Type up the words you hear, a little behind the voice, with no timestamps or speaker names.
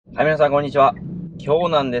はい、皆さんこんにちは。今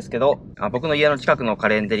日なんですけど、僕の家の近くのカ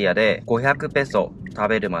レンデリアで500ペソ食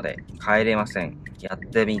べるまで帰れません。やっ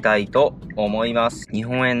てみたいと思います。日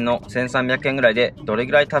本円の1300円ぐらいでどれ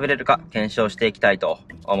ぐらい食べれるか検証していきたいと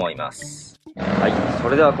思います。はい、そ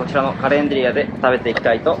れではこちらのカレンデリアで食べていき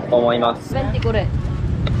たいと思います。70これ。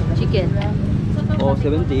チキン。Oh,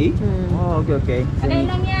 70? Oh, okay, okay. Padahal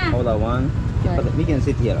lang yan. Hold on one. We can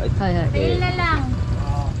sit here, right? はいはい。Padahal na lang.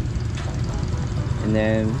 And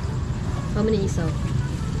then, How many isaw?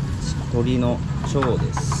 鶏の腸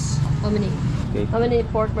です。How many? Okay. How many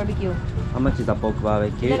pork barbecue? How much is the pork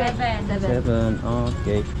barbecue? 7.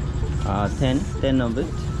 Okay. 10 of it.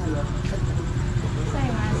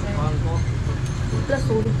 Plus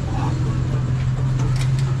ulo.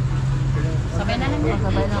 Sabay na lang yan.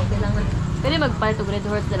 Sabay na, okay lang. Pwede magpalit og red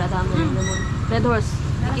horse dala tamo naman. Red horse.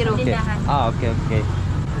 Kiro. Okay. Okay, okay.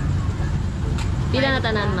 Pila na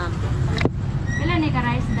tanan, ma'am? Pila ni ka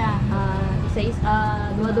rice da?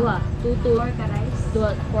 Dua-dua. 2 Or ka rice?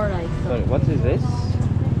 4 rice. Sorry, what is this?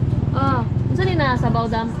 Unsa ni na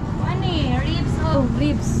sabaw dam? Ani, ribs Oh, o.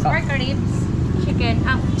 ribs. Pork ribs. Chicken.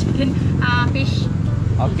 Fish.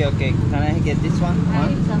 Okay, okay. Can I get this one?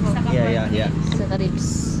 Yeah. Sa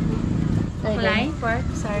ribs. Kulay? Pork?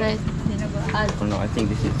 Sorry. Right. Oh, no, I think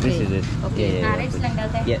this is it. Okay. Yeah. Ribs lang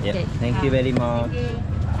dati. Yeah. Okay. Thank you very much. Okay.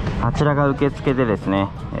 あちらが受付でですね、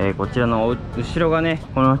こちらの後ろがね、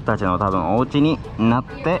この人たちの多分お家になっ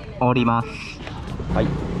ております。はい、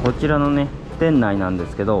こちらのね、店内なんで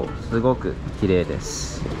すけど、すごく綺麗で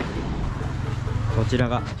す。こちら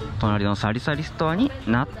が隣のサリサリストアに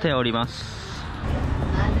なっております。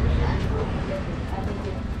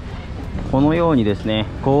このようにですね、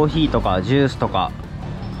コーヒーとかジュースとか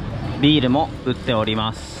ビールも売っており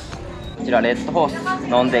ます。こちらレッドホース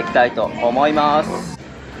飲んでいきたいと思います。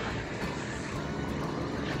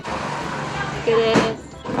Okay です。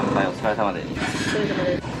乾杯お疲れ様です。お疲れ様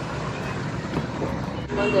です。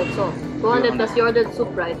100 so 200 plus you ordered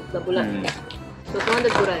soup, right? The bulat. So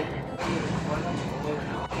 200 buray.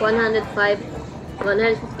 105,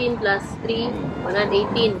 115 plus 3,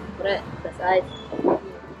 118. Correct. Plus ice.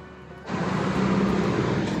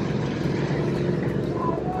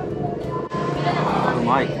 う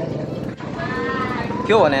まい。今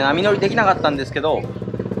日はね、波乗りできなかったんですけど、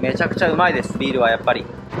めちゃくちゃうまいです、ビールはやっぱり。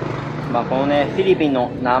このね、フィリピン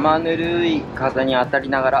の生ぬるい風に当たり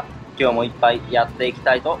ながら、今日も一杯やっていき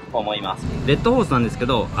たいと思います。レッドホースなんですけ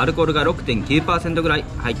ど、アルコールが 6.9% ぐらい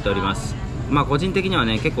入っております。個人的には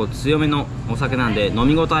ね、結構強めのお酒なんで、飲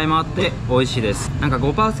み応えもあって美味しいです。なんか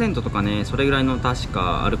 5% とかね、それぐらいの確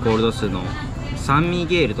かアルコール度数のサンミ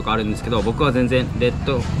ゲールとかあるんですけど、僕は全然レッ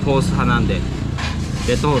ドホース派なんで、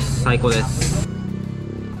レッドホース最高です。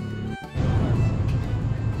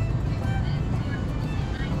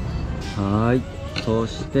はい、そ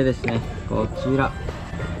してですね、こちら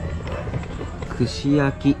串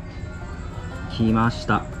焼き来まし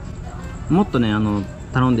た。もっとね、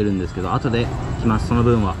頼んでるんですけど、後で来ます。その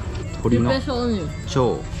分は鶏の腸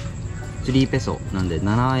3ペソなんで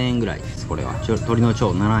7円ぐらいです。これは鶏の腸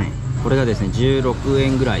7円。これがですね16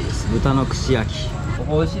円ぐらいです。豚の串焼き。こ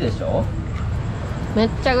こ美味しいでしょ。めっ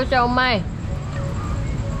ちゃくちゃうまい。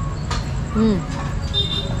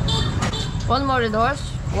One more red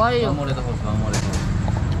horse. Why are you? ワンモレドホース、ワンモレドホース。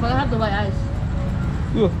 But I have to buy ice.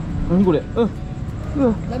 うわ、何これ。うわ、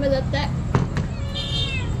ダメだって。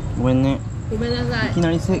ごめんね。ごめんなさい。いきな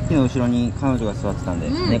り席の後ろに彼女が座ってたんで、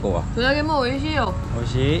猫が。それだけもう美味しいよ。美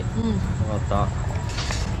味しい。よかった。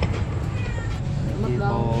美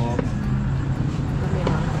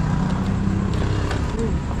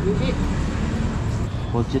味しい。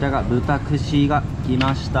こちらが豚串が来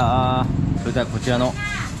ました。それではこちらの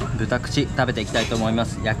豚串食べていきたいと思いま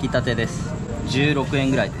す。焼きたてです。16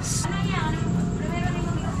円ぐらいです。す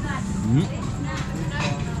み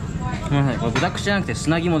ません、これ豚串じゃなくて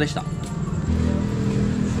砂肝でした。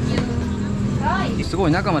すご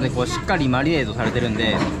い中までこうしっかりマリネードされてるん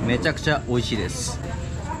で、めちゃくちゃ美味しいです。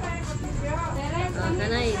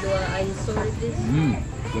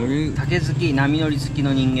竹好き、波乗り好き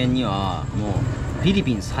の人間にはもうフィリ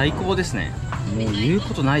ピン最高ですね。もう言う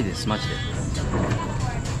ことないです、マジで。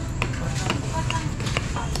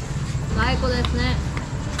最高ですね。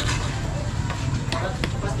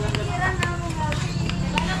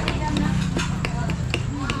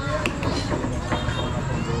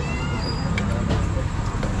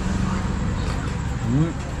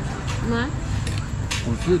うまい？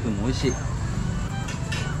このスープも美味しい。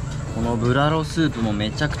このブラロスープも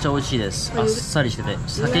めちゃくちゃ美味しいです。あっさりしてて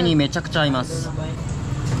酒にめちゃくちゃ合います。ほん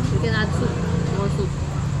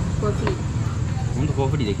とフォー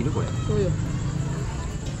フリーできるこれ。そうよ。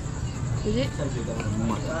Is it?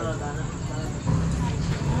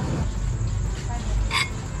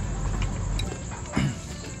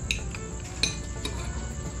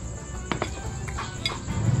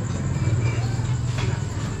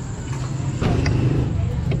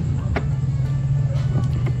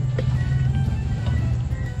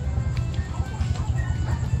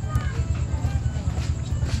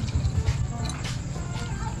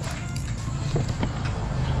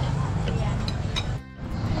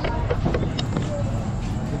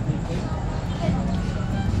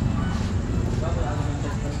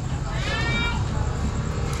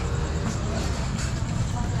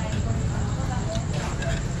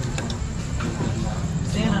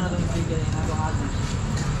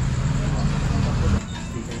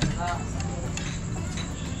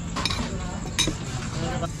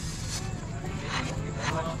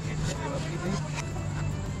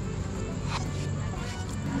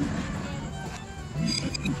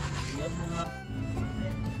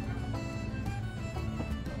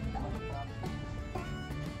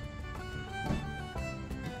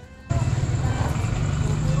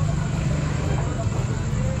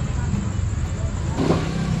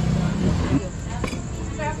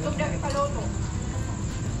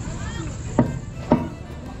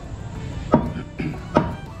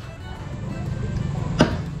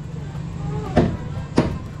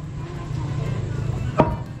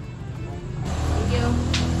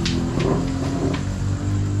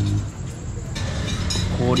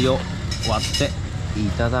 氷を割ってい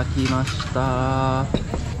ただきました。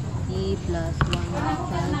 E plus 1 5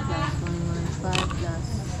 plus 1 1 5 plus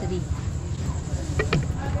 3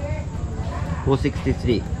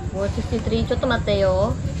 463 463ちょっと待って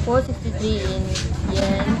よ。463 in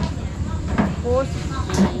yen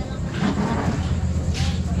 463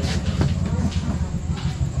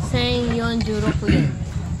 1046円。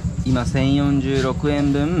今1046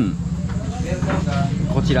円分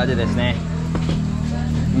こちらでですね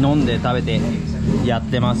飲んで食べてやっ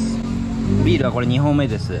てます。ビールはこれ2本目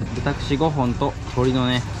です。豚串5本と鶏の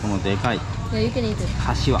ねこのでかい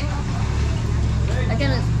箸はめ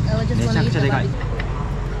ちゃくちゃでかい。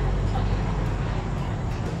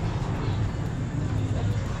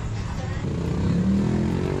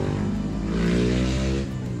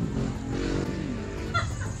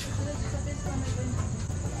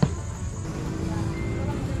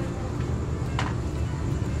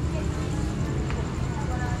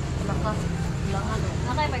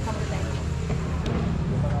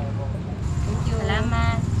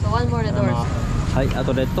はい、あ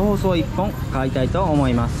とレッド放送1本買いたいと思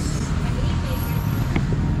います。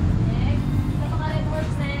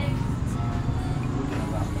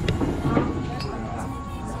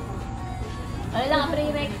あれだ、プレ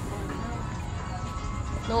イメイク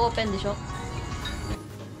ノーオープンでしょ。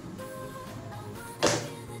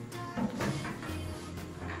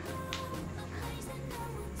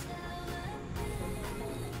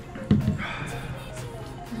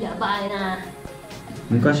やばいな。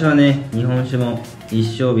昔はね日本酒も一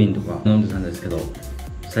升瓶とか飲んでたんですけど、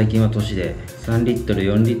最近は年で3リットル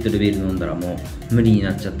4リットルビール飲んだらもう無理に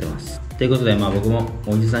なっちゃってます。ということで僕も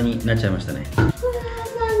おじさんになっちゃいましたね。32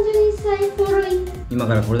歳古い。今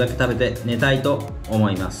からこれだけ食べて寝たいと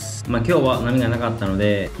思います。今日は波がなかったの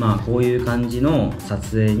でこういう感じの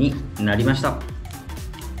撮影になりました。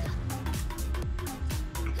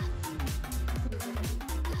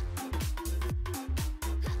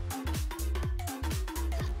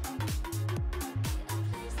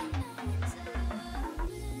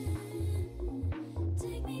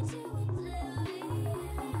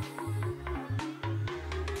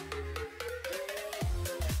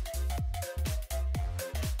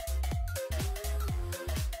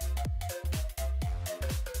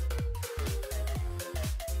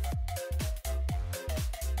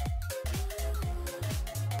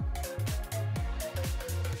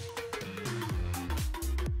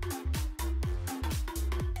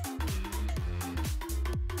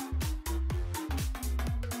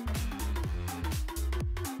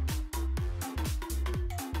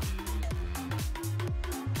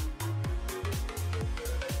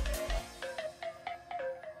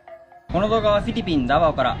この動画はフィリピン・ダバ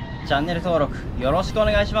オから。チャンネル登録よろしくお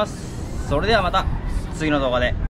願いします。それではまた次の動画で。